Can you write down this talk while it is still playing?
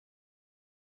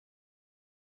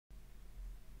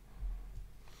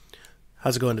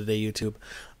How's it going today, YouTube?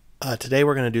 Today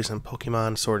we're going to do some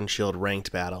Pokemon Sword and Shield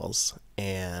ranked battles,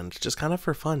 and just kind of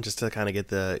for fun, just to kind of get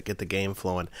the game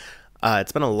flowing.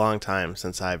 It's been a long time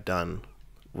since I've done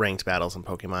ranked battles in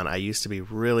Pokemon. I used to be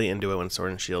really into it when Sword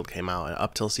and Shield came out, and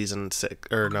up till season 5,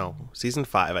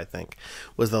 I think,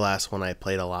 was the last one I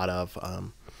played a lot of.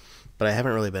 But I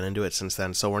haven't really been into it since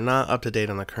then, so we're not up to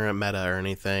date on the current meta or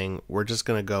anything. We're just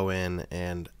going to go in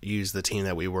and use the team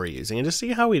that we were using and just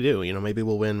see how we do. You know, maybe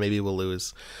we'll win, maybe we'll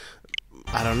lose.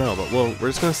 I don't know, but we're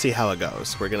just going to see how it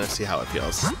goes. We're going to see how it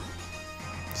feels.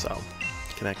 So,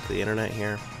 connect to the internet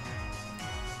here.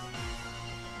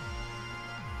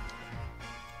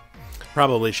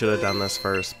 Probably should have done this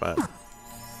first, but,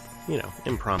 you know,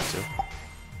 impromptu.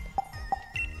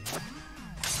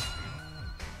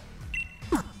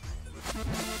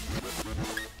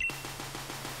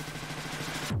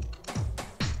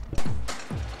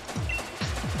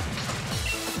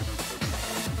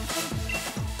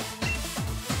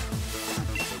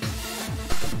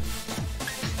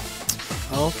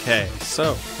 Okay,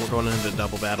 so we're going into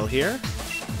double battle here.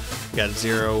 We got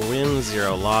 0 wins,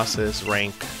 0 losses,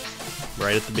 rank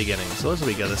right at the beginning. So this will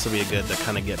be good. This will be good to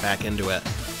kind of get back into it.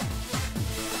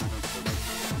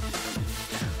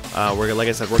 Like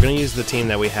I said, we're going to use the team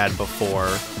that we had before,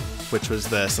 which was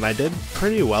this, and I did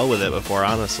pretty well with it before,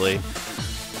 honestly.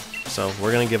 So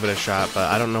we're going to give it a shot,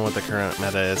 but I don't know what the current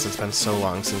meta is. It's been so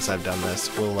long since I've done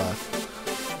this. We'll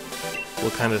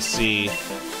kind of see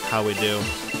how we do.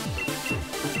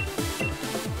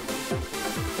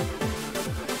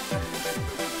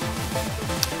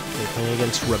 Playing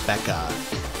against Rebecca.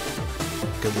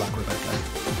 Good luck, Rebecca.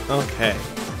 Okay.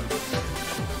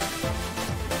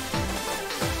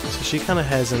 So she kind of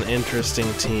has an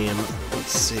interesting team.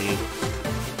 Let's see.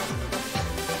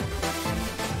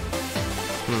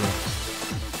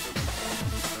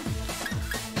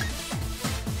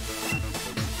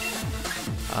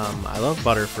 I love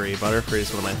Butterfree. Butterfree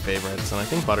is one of my favorites, and I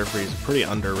think Butterfree is pretty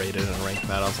underrated in ranked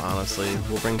battles, honestly.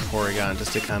 We'll bring Porygon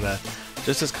just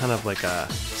as kind of like a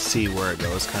see where it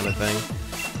goes kind of thing.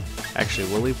 Actually,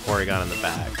 we'll leave Porygon in the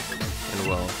back, and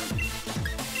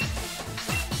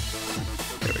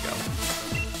there we go.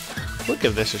 We'll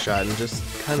give this a shot and just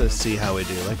kind of see how we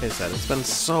do. Like I said, it's been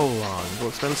so long. Well,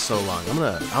 it's been so long. I'm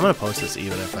gonna post this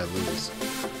even if I lose,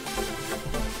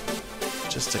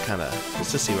 just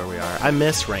to see where we are. I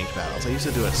miss ranked battles. I used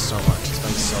to do it so much. It's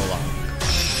been so long.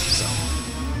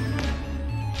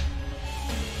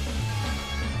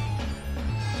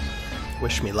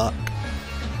 Wish me luck.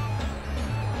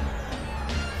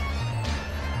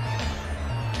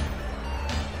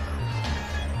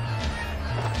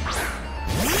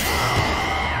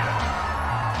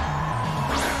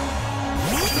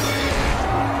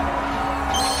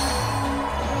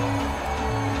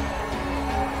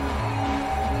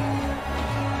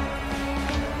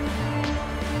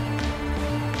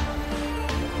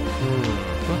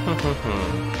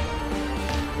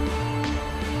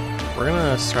 We're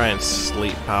gonna try and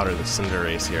sleep powder the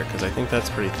Cinderace here, because I think that's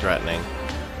pretty threatening.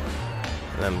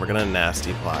 And then we're gonna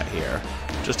nasty plot here,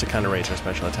 just to kind of raise her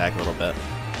special attack a little bit.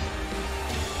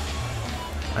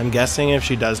 I'm guessing if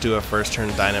she does do a first turn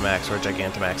Dynamax or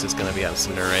Gigantamax, it's gonna be on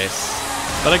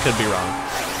Cinderace, but I could be wrong.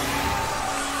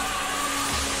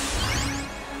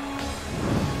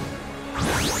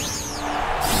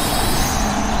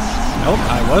 Nope,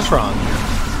 I was wrong.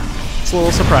 It's a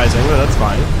little surprising, but that's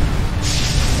fine.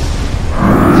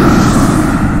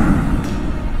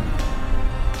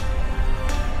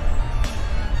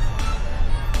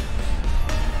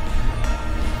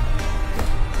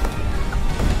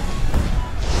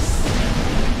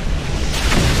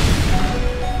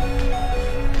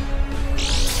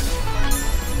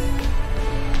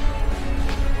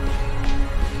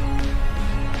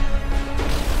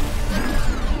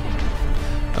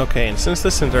 Okay, and since the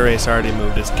Cinderace already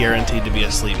moved, it's guaranteed to be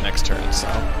asleep next turn, so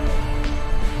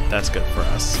that's good for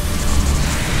us.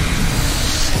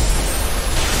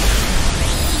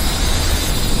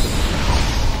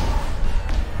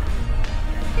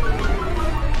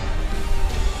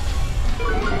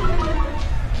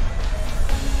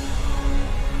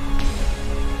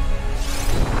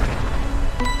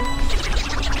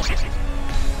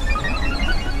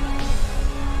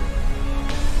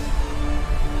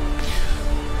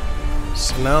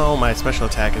 Now my special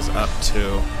attack is up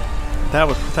to...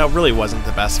 That really wasn't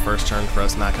the best first turn for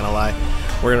us, not gonna lie.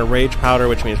 We're gonna Rage Powder,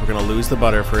 which means we're gonna lose the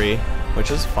Butterfree, which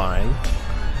is fine.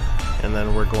 And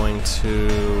then we're going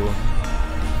to...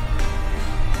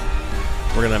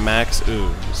 We're gonna max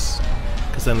Ooze,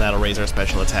 because then that'll raise our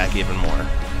special attack even more.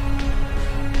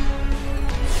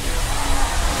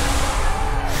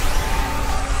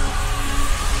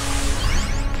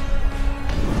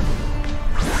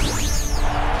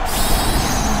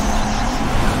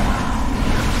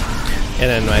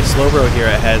 And my Slowbro here,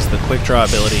 it has the quick draw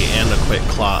ability and the quick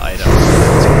claw item.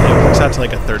 So it works out to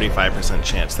like a 35%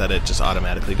 chance that it just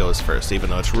automatically goes first, even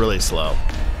though it's really slow.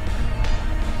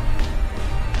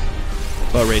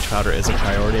 But Rage Powder is a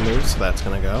priority move, so that's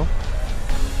gonna go.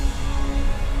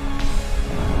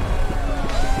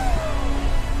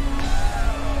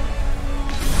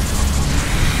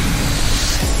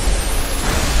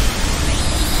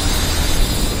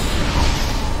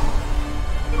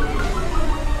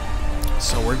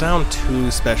 So we're down 2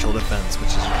 special defense, which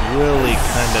is really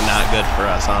kind of not good for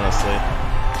us, honestly.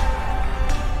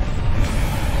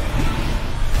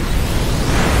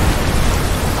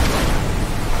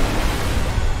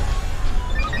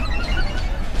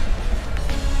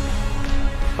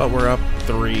 But we're up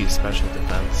 3 special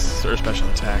defense, or special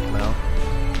attack now.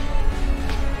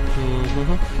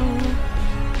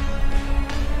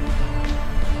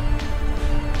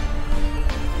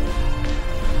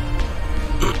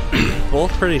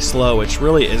 Both pretty slow, which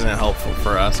really isn't helpful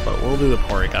for us, but we'll do the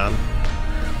Porygon.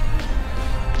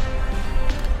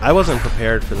 I wasn't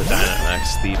prepared for the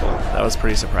Dynamax Thievul. That was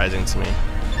pretty surprising to me.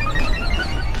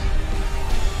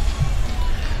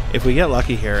 If we get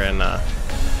lucky here and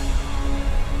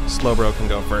Slowbro can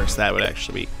go first, that would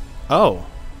actually be... Oh!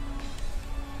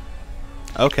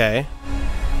 Okay.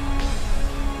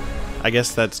 I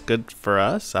guess that's good for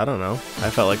us? I don't know. I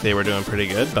felt like they were doing pretty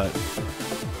good, but...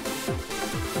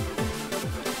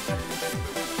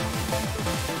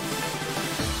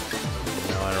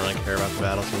 care about the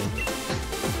battle team.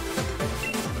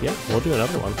 Yeah, we'll do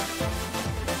another one.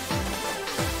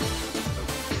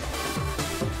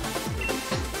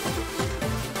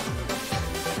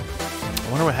 I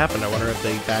wonder what happened. I wonder if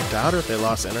they backed out or if they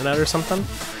lost internet or something.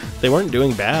 They weren't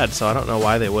doing bad, so I don't know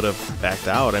why they would have backed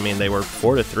out. I mean, they were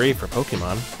 4-3 for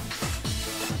Pokemon.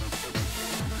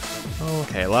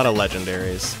 Okay, a lot of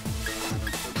legendaries.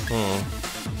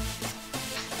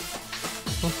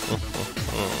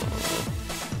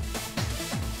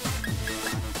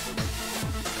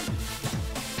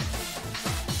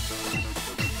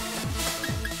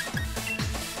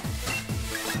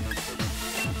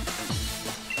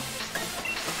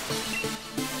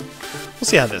 We'll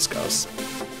see how this goes.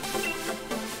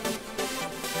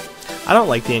 I don't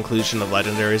like the inclusion of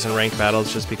legendaries in ranked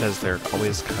battles just because they're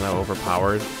always kind of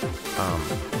overpowered.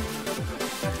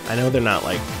 I know they're not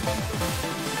like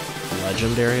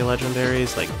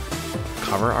legendaries, like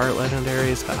cover art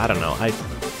legendaries, but I don't know. I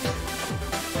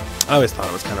always thought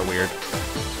it was kind of weird.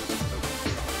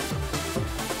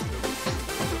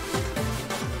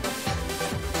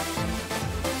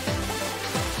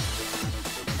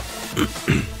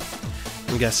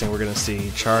 I'm guessing we're going to see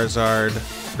Charizard,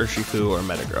 Urshifu, or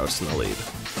Metagross in the lead.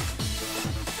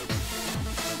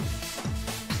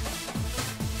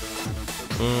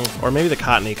 Or maybe the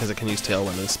Cottony, because it can use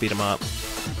Tailwind and speed him up.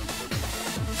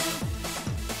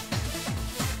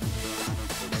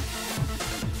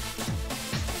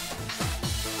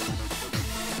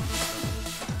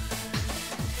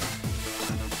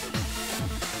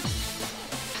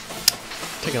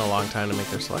 Taking a long time to make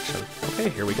their selection. Okay,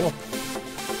 here we go.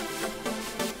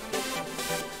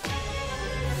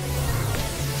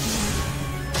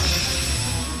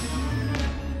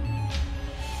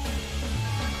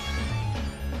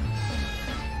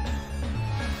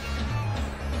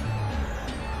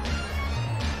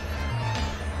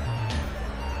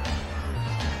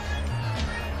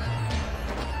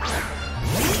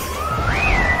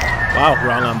 Wow,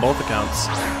 wrong on both accounts.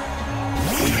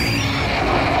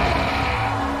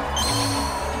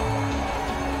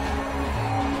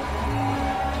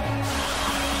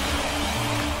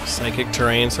 Psychic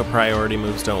terrain, so priority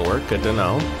moves don't work. Good to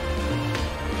know.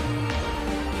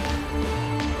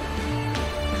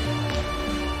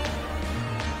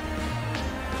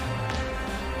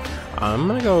 I'm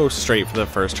gonna go straight for the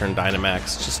first turn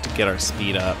Dynamax just to get our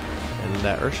speed up. And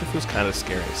that Urshifu's kind of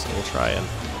scary, so we'll try and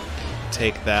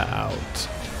take that out.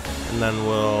 And then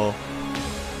we'll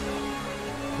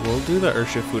do the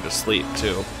Urshifu to sleep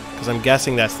too, because I'm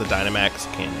guessing that's the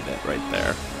Dynamax candidate right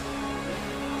there.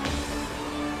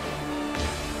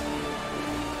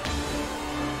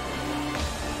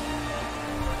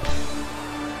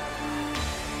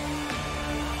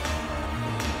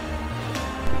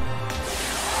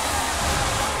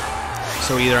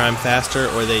 So either I'm faster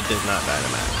or they did not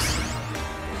Dynamax.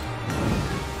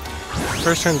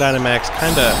 First turn Dynamax,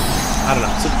 kinda, I don't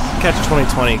know, it's a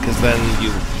catch-20-20, because then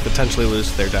you potentially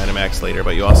lose to their Dynamax later,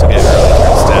 but you also get early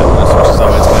turn stat boost, which is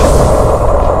always good.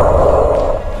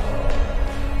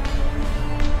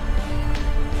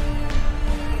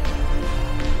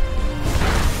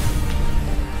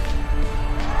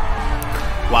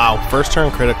 Wow, first turn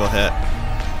critical hit.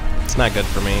 It's not good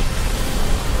for me.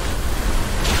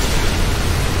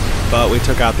 But we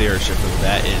took out the Earthshift.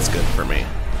 That is good for me.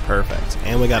 Perfect.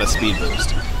 And we got a speed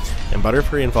boost. And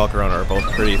Butterfree and Volcarona are both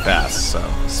pretty fast, so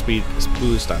speed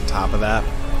boost on top of that,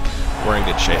 we're in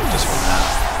good shape just from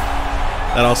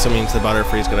that. That also means the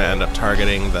Butterfree is going to end up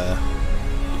targeting the...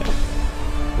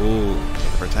 Yeah. Ooh,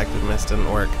 the Protective Mist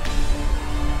didn't work.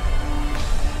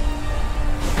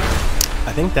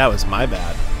 I think that was my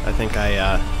bad. I think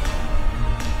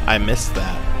I missed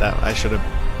that. I should have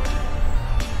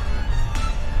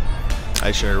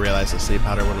realized the Sleep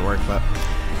Powder wouldn't work, but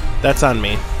that's on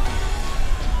me.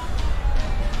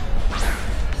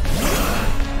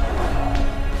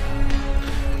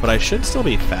 But I should still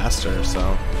be faster, so...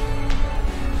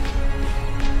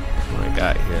 What do we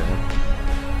got here?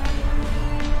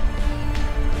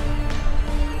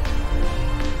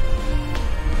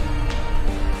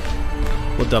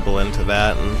 We'll double into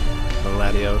that and the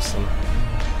Latios and...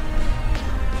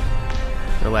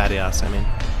 Or Latios, I mean.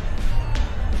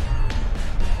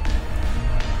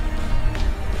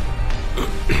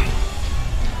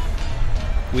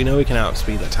 We know we can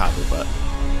outspeed the Tapu, but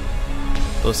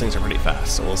those things are pretty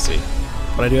fast, so we'll see.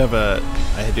 But I do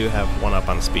have one up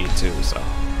on speed too, so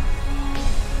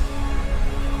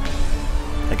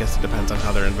I guess it depends on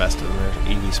how they're invested in their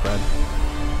EV spread.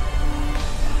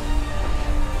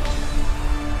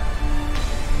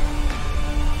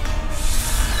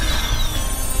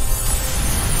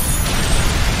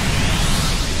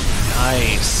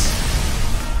 Nice.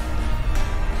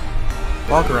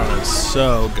 Volcarona is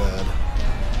so good.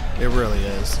 It really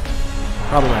is.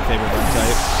 Probably my favorite bug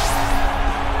type.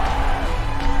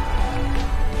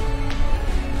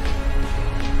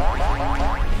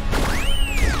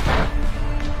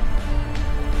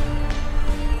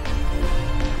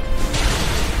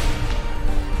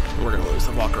 We're gonna lose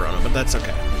the Volcarona, but that's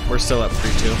okay. We're still up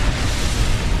 3-2.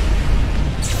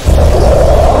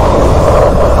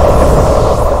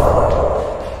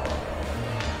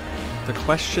 The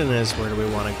question is, where do we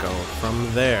want to go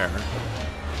from there?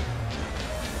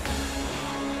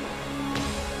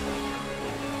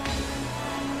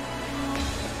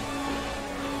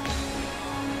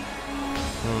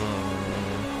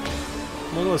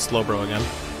 We'll go with Slowbro again.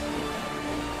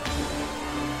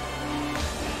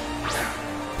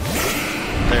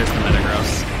 There's the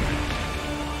Metagross.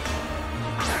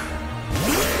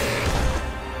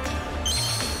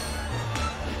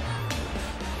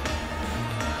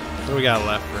 What do we got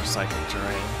left for Psychic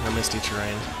Terrain? Or Misty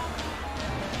Terrain?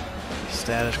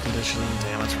 Status Condition,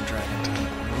 damage from Dragon type.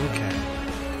 Okay.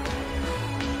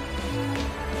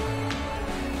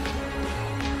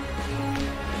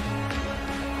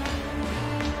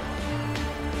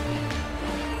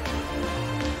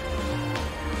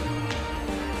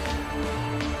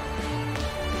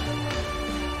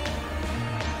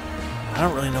 I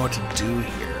don't really know what to do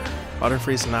here.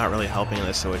 Butterfree's not really helping in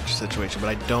this situation, but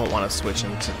I don't want to switch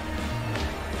into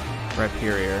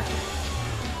Rhyperior.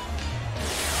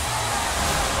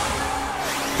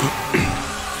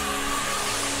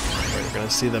 We're going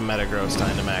to see the Metagross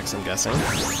Dynamax, I'm guessing.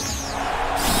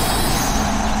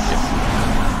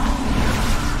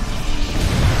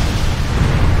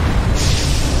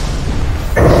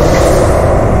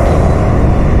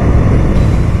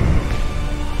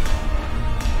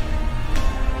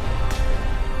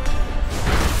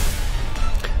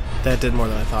 That did more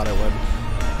than I thought it would.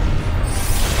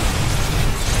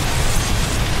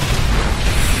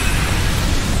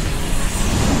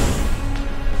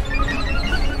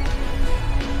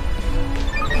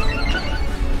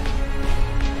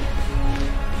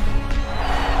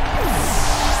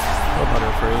 Oh,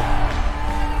 Butterfree.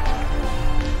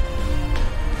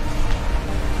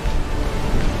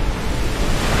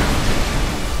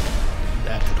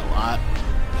 That did a lot.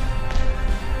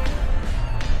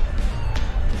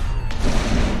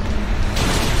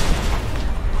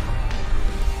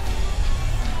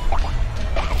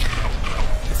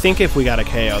 I think if we got a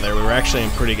KO there, we were actually in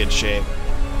pretty good shape.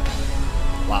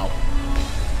 Wow.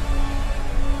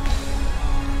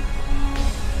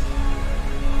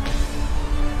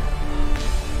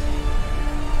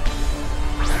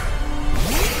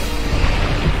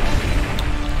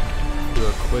 Do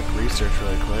a quick research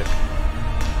really quick.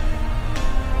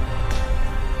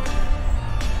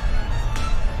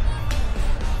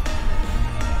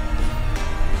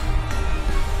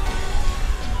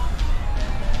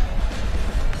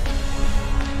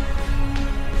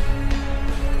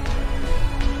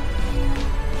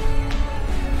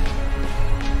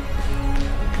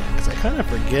 I kind of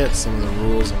forget some of the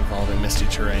rules involving Misty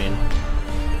Terrain.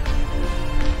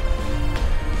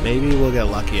 Maybe we'll get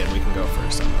lucky and we can go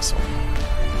first on this one.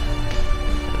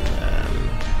 And then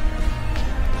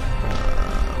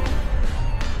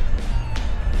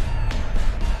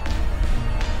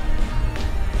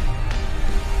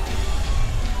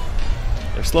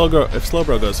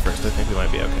Slowbro goes first, I think we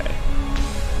might be okay.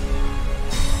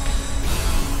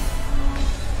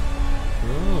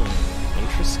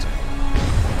 Interesting.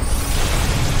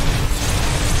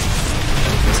 I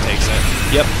think this takes it.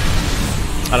 Yep.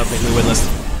 I don't think we win this.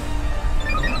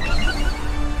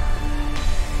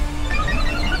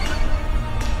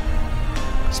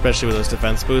 Especially with those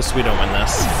defense boosts, we don't win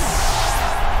this.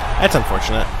 That's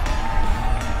unfortunate.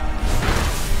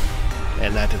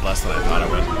 And that did less than I thought it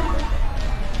would.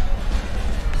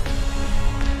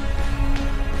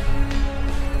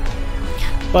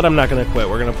 But I'm not going to quit.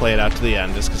 We're going to play it out to the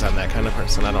end just because I'm that kind of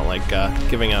person. I don't like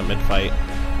giving out mid-fight,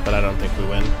 but I don't think we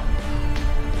win.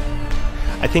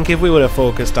 I think if we would have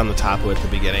focused on the Tapu at the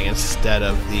beginning instead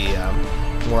of the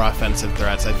more offensive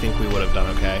threats, I think we would have done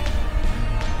okay.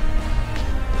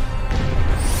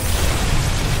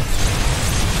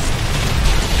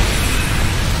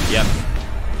 Yep.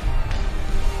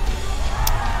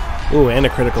 Ooh, and a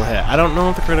critical hit. I don't know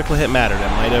if the critical hit mattered.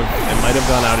 It might have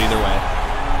gone out either way.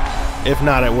 If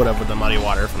not, it would have with the muddy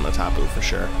water from the Tapu for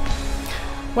sure.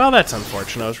 Well, that's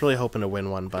unfortunate. I was really hoping to win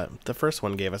one, but the first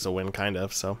one gave us a win, kind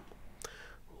of. So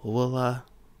we'll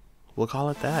call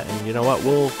it that. And you know what?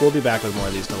 We'll be back with more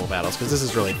of these double battles because this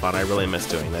is really fun. I really miss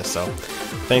doing this. So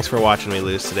thanks for watching me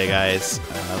lose today, guys.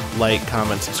 Like,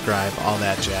 comment, subscribe, all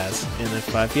that jazz. And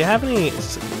if you have any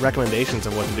recommendations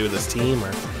of what to do with this team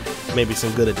or maybe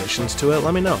some good additions to it,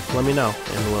 let me know. And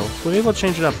we'll maybe we'll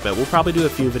change it up a bit. We'll probably do a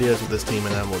few videos with this team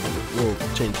and then we'll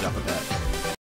change it up a bit.